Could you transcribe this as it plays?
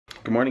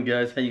Good morning,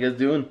 guys. How you guys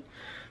doing?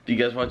 Do you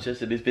guys watch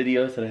yesterday's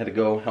video? Said I had to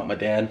go help my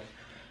dad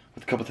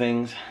with a couple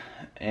things,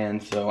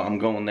 and so I'm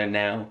going there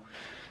now.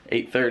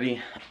 8:30.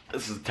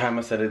 This is the time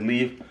I said I'd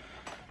leave,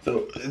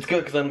 so it's good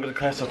because I'm going to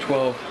class till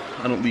 12.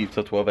 I don't leave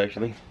till 12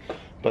 actually,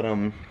 but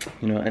you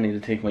know, I need to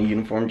take my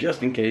uniform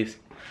just in case.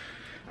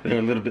 They're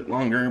a little bit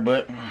longer,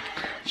 but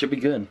it should be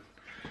good.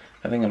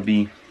 I think it'll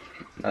be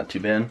not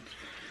too bad.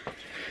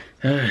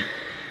 I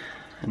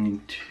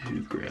need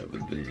to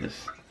grab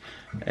this,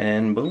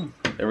 and boom,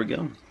 there we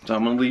go. So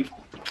I'm gonna leave,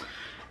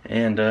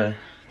 and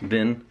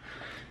then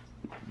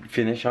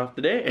finish off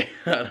the day.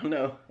 I don't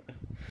know.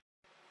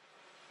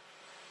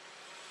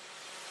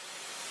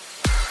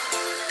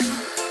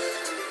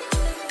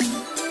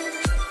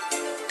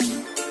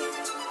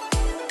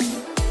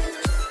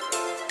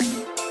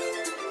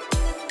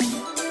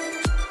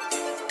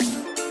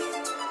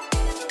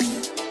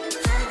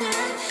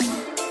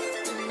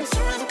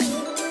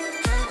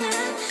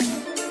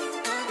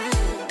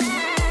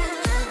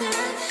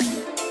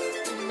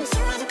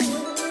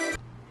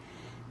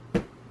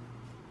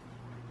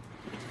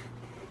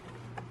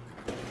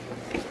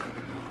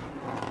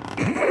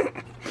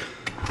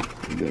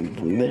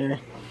 From there.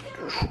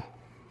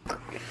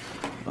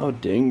 Oh,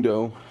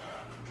 dingo.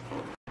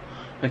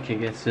 Okay,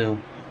 guys, so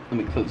let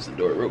me close the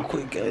door real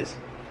quick, guys.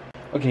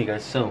 Okay,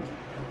 guys, so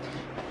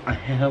I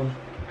have a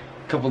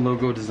couple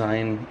logo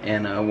design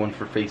and one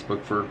for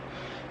Facebook for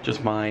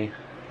just my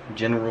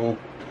general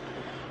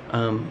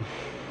then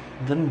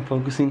I'm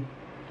focusing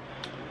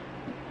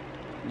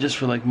just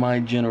for like my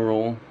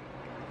general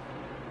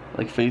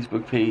like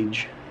Facebook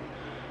page,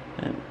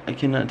 and I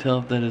cannot tell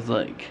if that is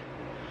like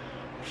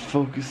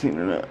focusing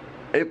or not.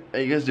 Hey, how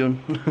you guys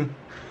doing?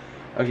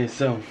 Okay,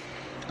 so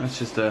let's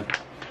just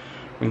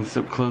bring this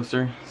up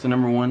closer. So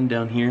number one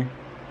down here,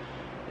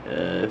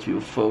 if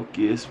you'll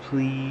focus,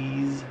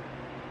 please.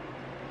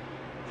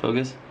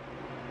 Focus.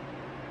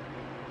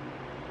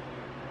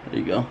 There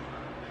you go.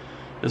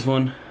 This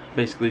one,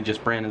 basically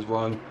just Brandon's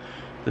vlog.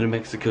 The New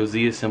Mexico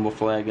Zia symbol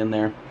flag in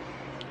there.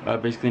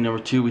 Basically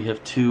number two, we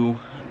have two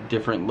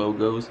different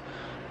logos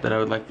that I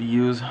would like to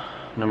use.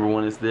 Number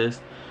one is this,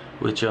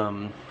 which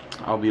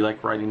I'll be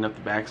like writing up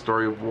the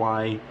backstory of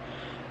why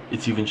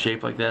it's even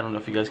shaped like that. I don't know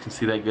if you guys can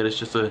see that good. It's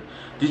just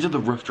these are the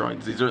rough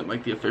drawings. These aren't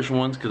like the official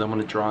ones, because I'm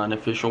going to draw an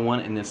official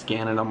one and then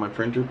scan it on my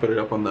printer, put it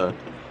up on the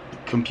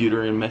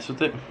computer and mess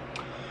with it.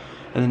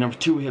 And then number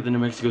two, we have the New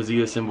Mexico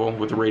Zia symbol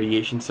with the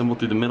radiation symbol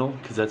through the middle,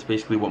 because that's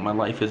basically what my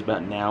life is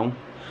about now,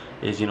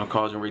 is, you know,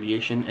 causing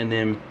radiation. And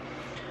then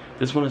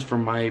this one is for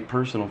my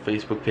personal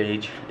Facebook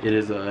page. It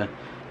is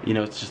you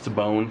know, it's just a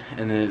bone,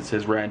 and then it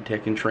says Rad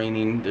Tech and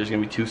Training. There's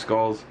gonna be two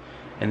skulls,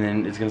 and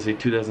then it's gonna say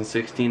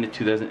 2016 to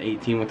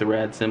 2018 with the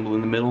rad symbol in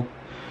the middle.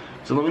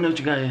 So let me know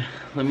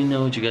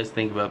what you guys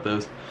think about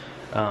those.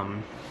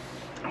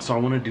 So I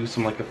want to do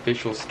some like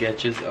official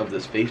sketches of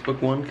this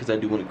Facebook one, because I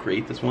do want to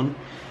create this one,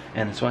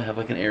 and so I have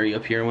like an area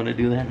up here I want to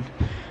do that.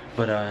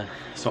 But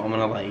so I'm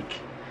gonna like,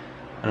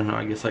 I don't know,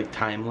 I guess like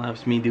time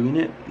lapse me doing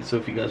it. So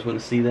if you guys want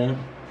to see that,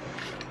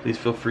 please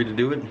feel free to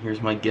do it. Here's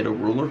my ghetto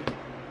ruler,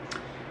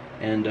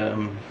 and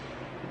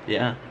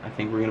yeah, I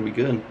think we're gonna be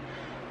good.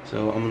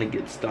 So I'm gonna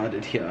get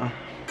started here.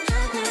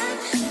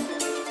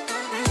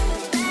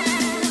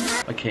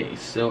 Okay,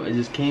 so I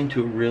just came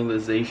to a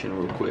realization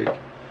real quick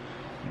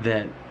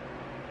that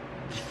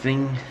the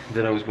thing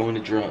that I was going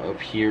to draw up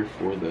here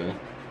for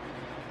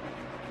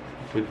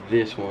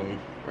this one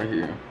right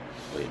here.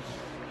 Wait,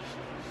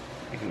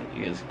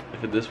 you guys,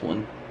 for this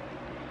one,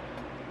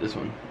 the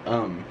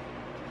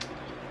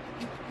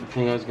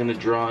thing I was gonna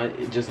draw,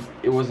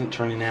 it wasn't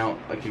turning out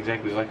like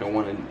exactly like I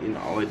wanted. You know,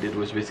 all I did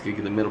was basically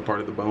get the middle part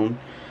of the bone.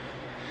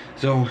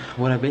 So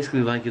what I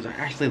basically like is, I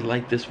actually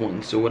like this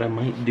one. So what I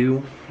might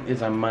do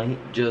is I might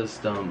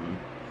just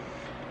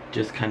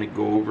kind of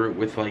go over it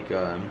with like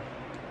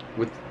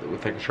with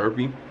like a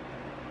Sharpie.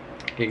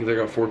 Okay, because I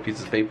got 4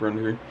 pieces of paper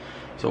under here,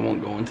 so I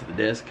won't go into the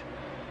desk.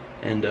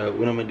 And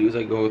what I'm gonna do is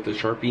I go with the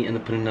Sharpie and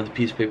then put another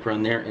piece of paper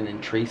on there and then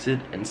trace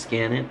it and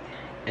scan it,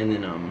 and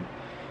then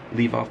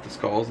leave off the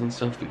skulls and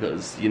stuff,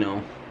 because, you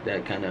know,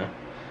 that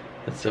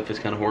stuff is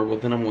kind of horrible.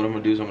 Then what I'm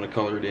gonna do is I'm gonna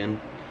color it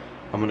in.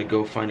 I'm gonna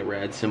go find a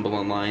rad symbol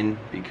online,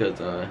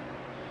 because I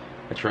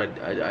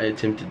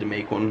attempted to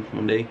make one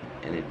day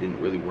and it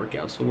didn't really work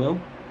out so well.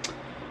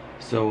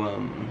 So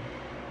I'm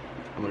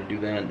gonna do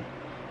that,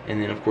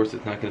 and then of course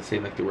it's not gonna say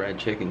like the Rad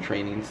Check and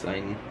Training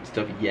sign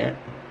stuff yet.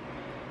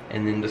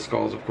 And then the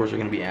skulls, of course, are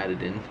gonna be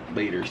added in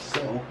later.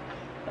 So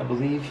I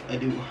believe I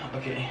do.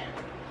 Okay.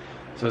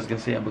 So I was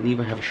gonna say, I believe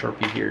I have a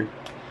Sharpie here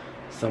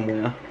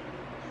somewhere.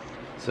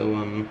 So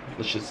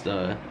let's just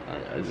I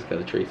just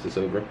gotta trace this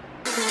over.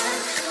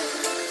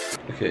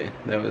 Okay,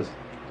 that was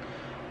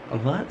a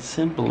lot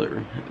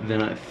simpler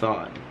than I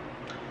thought.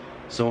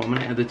 So I'm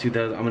gonna add the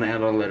 2000. I'm gonna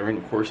add all the lettering,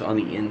 of course, on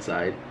the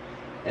inside,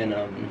 and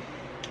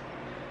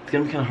it's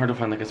gonna be kind of hard to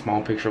find like a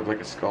small picture of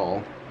like a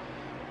skull.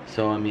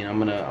 So I mean, I'm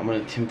gonna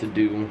attempt to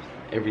do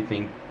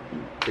everything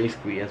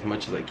basically as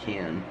much as I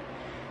can.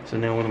 So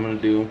now what I'm gonna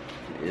do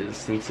is,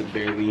 since it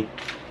barely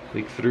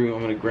leaked through,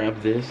 I'm gonna grab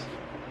this.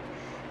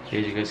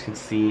 As you guys can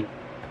see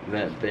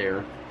that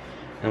there.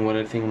 And what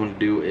I think I'm gonna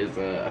do is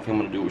I think I'm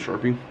gonna do it with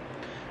Sharpie.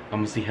 I'm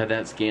gonna see how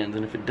that scans,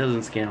 and if it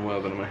doesn't scan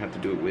well, then I'm gonna have to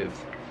do it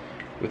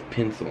with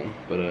pencil.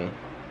 But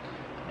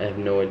I have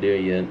no idea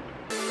yet.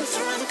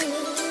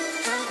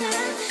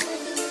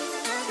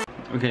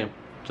 Okay,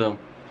 so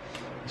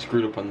I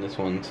screwed up on this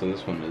one, so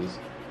this one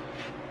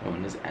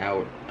is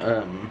out.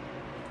 I'm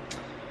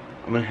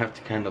gonna have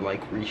to kind of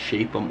like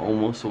reshape them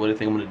almost. So what I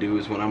think I'm gonna do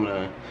is when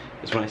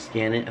I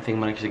scan it, I think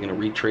I'm actually gonna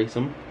retrace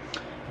them.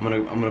 I'm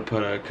gonna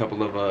put a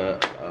couple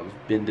of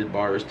bended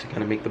bars to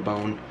kind of make the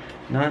bone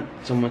not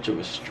so much of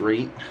a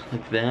straight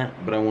like that,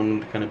 but I want them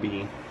to kind of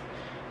be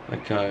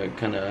like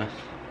kind of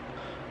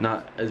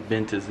not as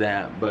bent as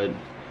that, but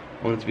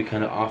I want it to be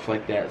kind of off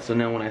like that. So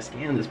now when I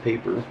scan this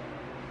paper,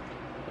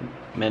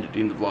 I'm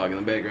editing the vlog in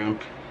the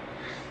background,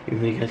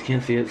 even though you guys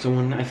can't see it. So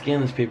when I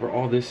scan this paper,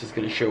 all this is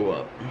gonna show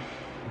up,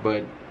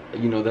 but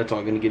you know that's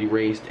all gonna get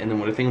erased. And then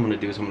what I think I'm gonna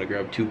do is I'm gonna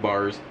grab 2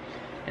 bars,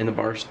 and the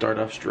bars start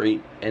off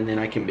straight, and then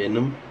I can bend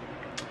them.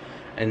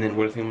 And then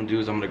what I think I'm gonna do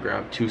is I'm gonna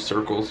grab 2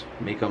 circles,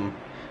 make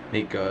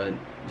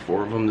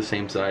 4 of them the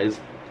same size,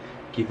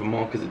 keep them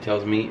all because it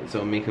tells me,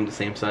 so make them the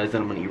same size.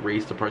 Then I'm gonna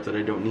erase the parts that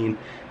I don't need,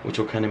 which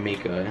will kind of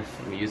make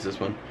let me use this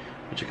one,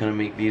 which will kind of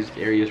make these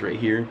areas right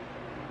here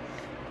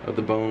of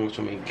the bone, which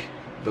will make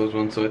those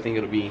ones. So I think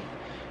it'll be,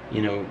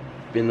 you know,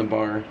 bend the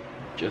bar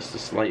just a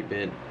slight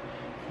bit,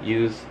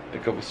 use a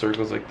couple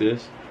circles like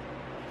this,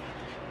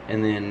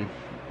 and then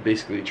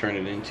basically turn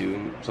it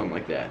into something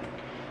like that.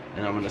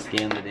 And I'm gonna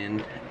scan that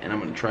in, and I'm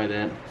gonna try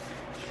that,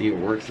 see if it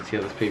works, and see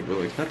how this paper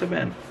looks. Not that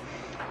bad.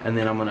 And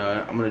then I'm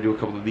gonna do a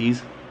couple of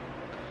these,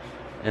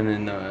 and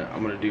then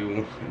I'm gonna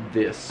do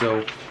this.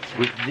 So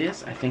with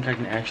this, I think I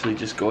can actually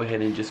just go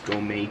ahead and just go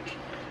make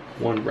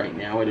one right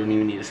now. I don't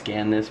even need to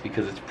scan this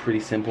because it's pretty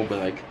simple. But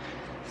like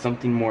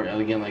something more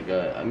elegant, like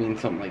I mean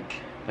something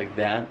like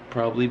that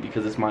probably,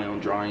 because it's my own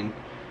drawing,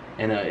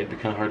 and it'd be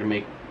kind of hard to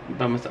make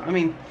by myself. I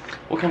mean,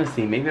 we'll kind of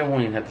see. Maybe I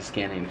won't even have to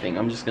scan anything.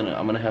 I'm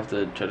gonna have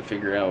to try to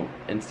figure out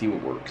and see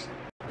what works.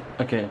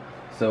 Okay,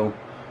 so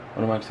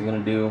what I'm actually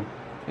gonna do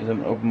is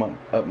I'm gonna open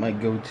up my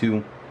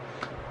go-to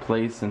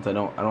place, since I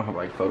don't have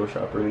like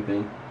Photoshop or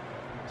anything.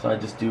 So I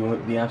just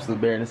do the absolute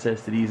bare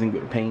necessities and go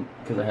to Paint,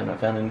 because I have not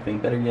found anything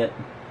better yet.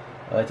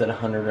 It's at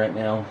 100 right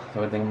now.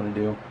 So what I think I'm gonna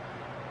do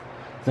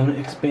is I'm gonna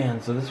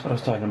expand. So this is what I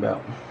was talking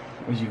about.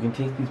 Is you can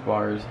take these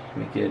bars,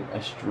 make it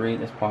as straight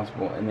as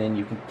possible, and then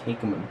you can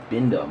take them and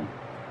bend them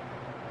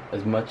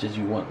as much as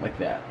you want like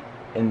that,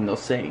 and they'll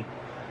say.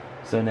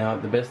 So now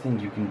the best thing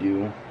you can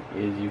do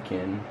is you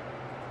can,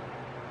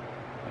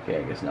 okay,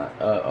 I guess not,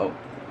 the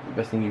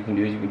best thing you can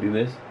do is you can do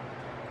this,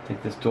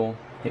 take this tool,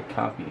 hit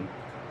copy,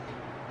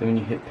 then when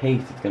you hit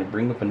paste, it's going to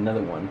bring up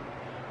another one,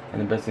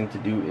 and the best thing to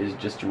do is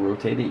just to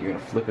rotate it. You're going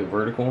to flip it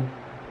vertical,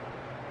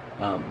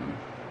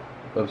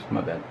 oops,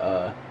 my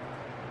bad,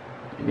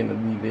 you're going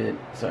to leave it,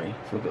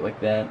 flip it like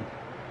that,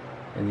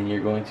 and then you're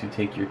going to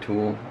take your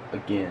tool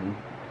again,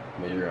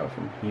 measure out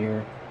from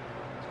here,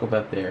 let's go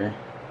back there,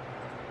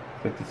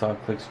 click this off,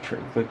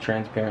 click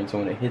transparent, so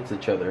when it hits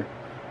each other,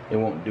 it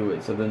won't do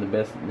it. So then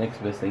the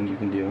next best thing you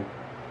can do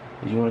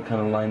is you want to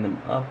kind of line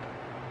them up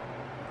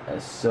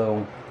as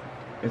so,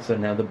 and so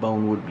now the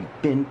bone would be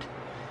bent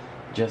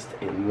just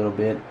a little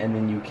bit, and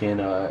then you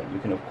can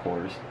of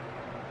course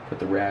put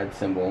the rad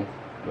symbol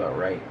about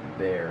right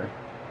there.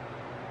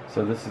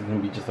 So this is going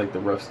to be just like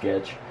the rough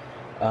sketch.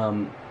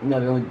 Now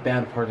the only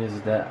bad part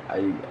is that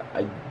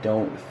I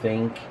don't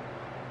think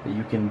that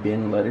you can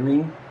bend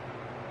lettering.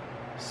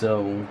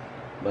 So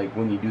like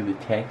when you do the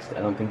text, I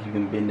don't think you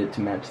can bend it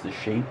to match the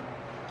shape.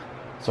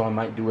 So I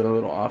might do it a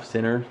little off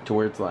center to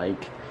where it's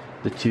like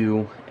the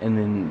 2 and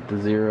then the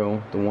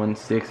 0, the 1,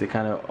 6. It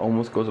kind of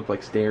almost goes up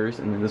like stairs,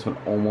 and then this one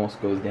almost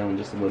goes down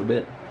just a little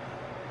bit.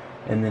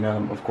 And then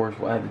of course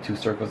we'll add the 2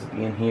 circles at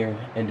the end here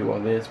and do all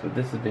this. But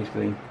this is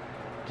basically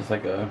just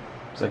like a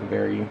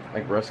very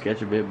like rough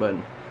sketch of it, but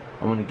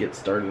I'm gonna get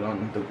started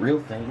on the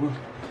real thing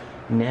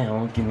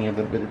now. Give me a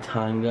little bit of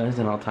time, guys,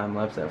 and I'll time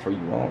lapse that for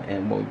you all,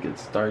 and we'll get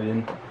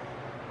started.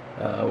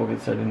 We'll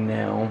get started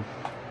now,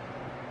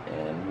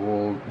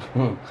 and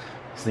we'll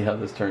see how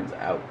this turns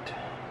out.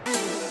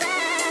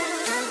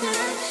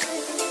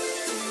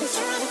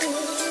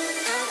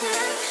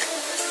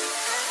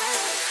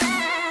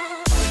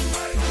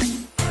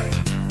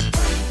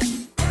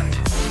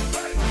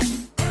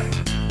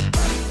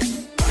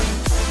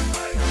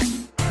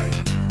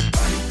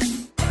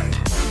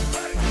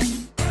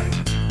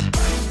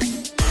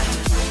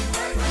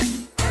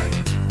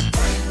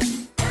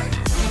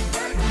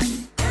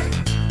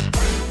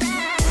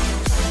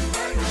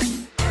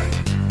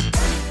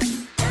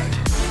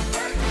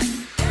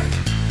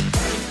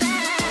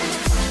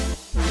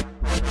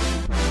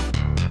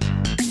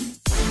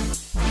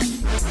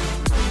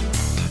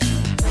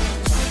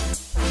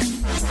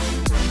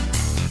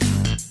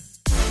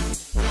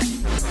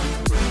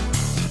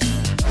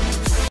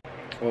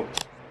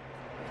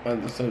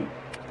 So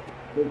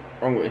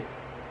wrong way.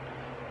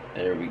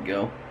 There we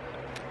go.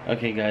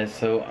 Okay guys,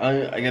 so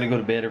I gotta go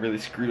to bed. I really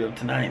screwed up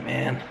tonight,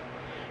 man.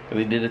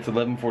 Really did. It's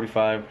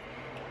 11:45.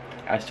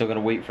 I still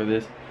gotta wait for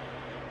this.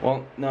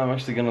 Well, no, I'm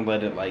actually gonna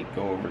let it like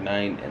go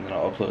overnight and then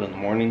I'll upload in the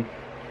morning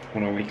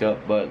when I wake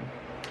up. But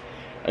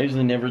I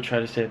usually never try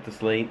to stay up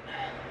this late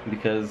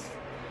because,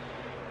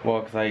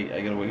 well, I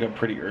gotta wake up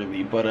pretty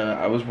early. But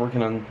I was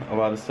working on a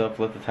lot of stuff,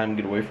 let the time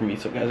get away from me.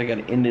 So guys, I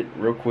gotta end it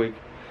real quick.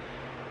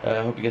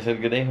 I hope you guys had a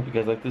good day. Hope you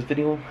guys liked this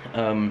video.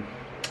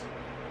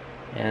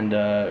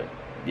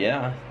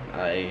 Yeah,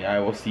 I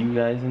will see you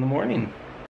guys in the morning.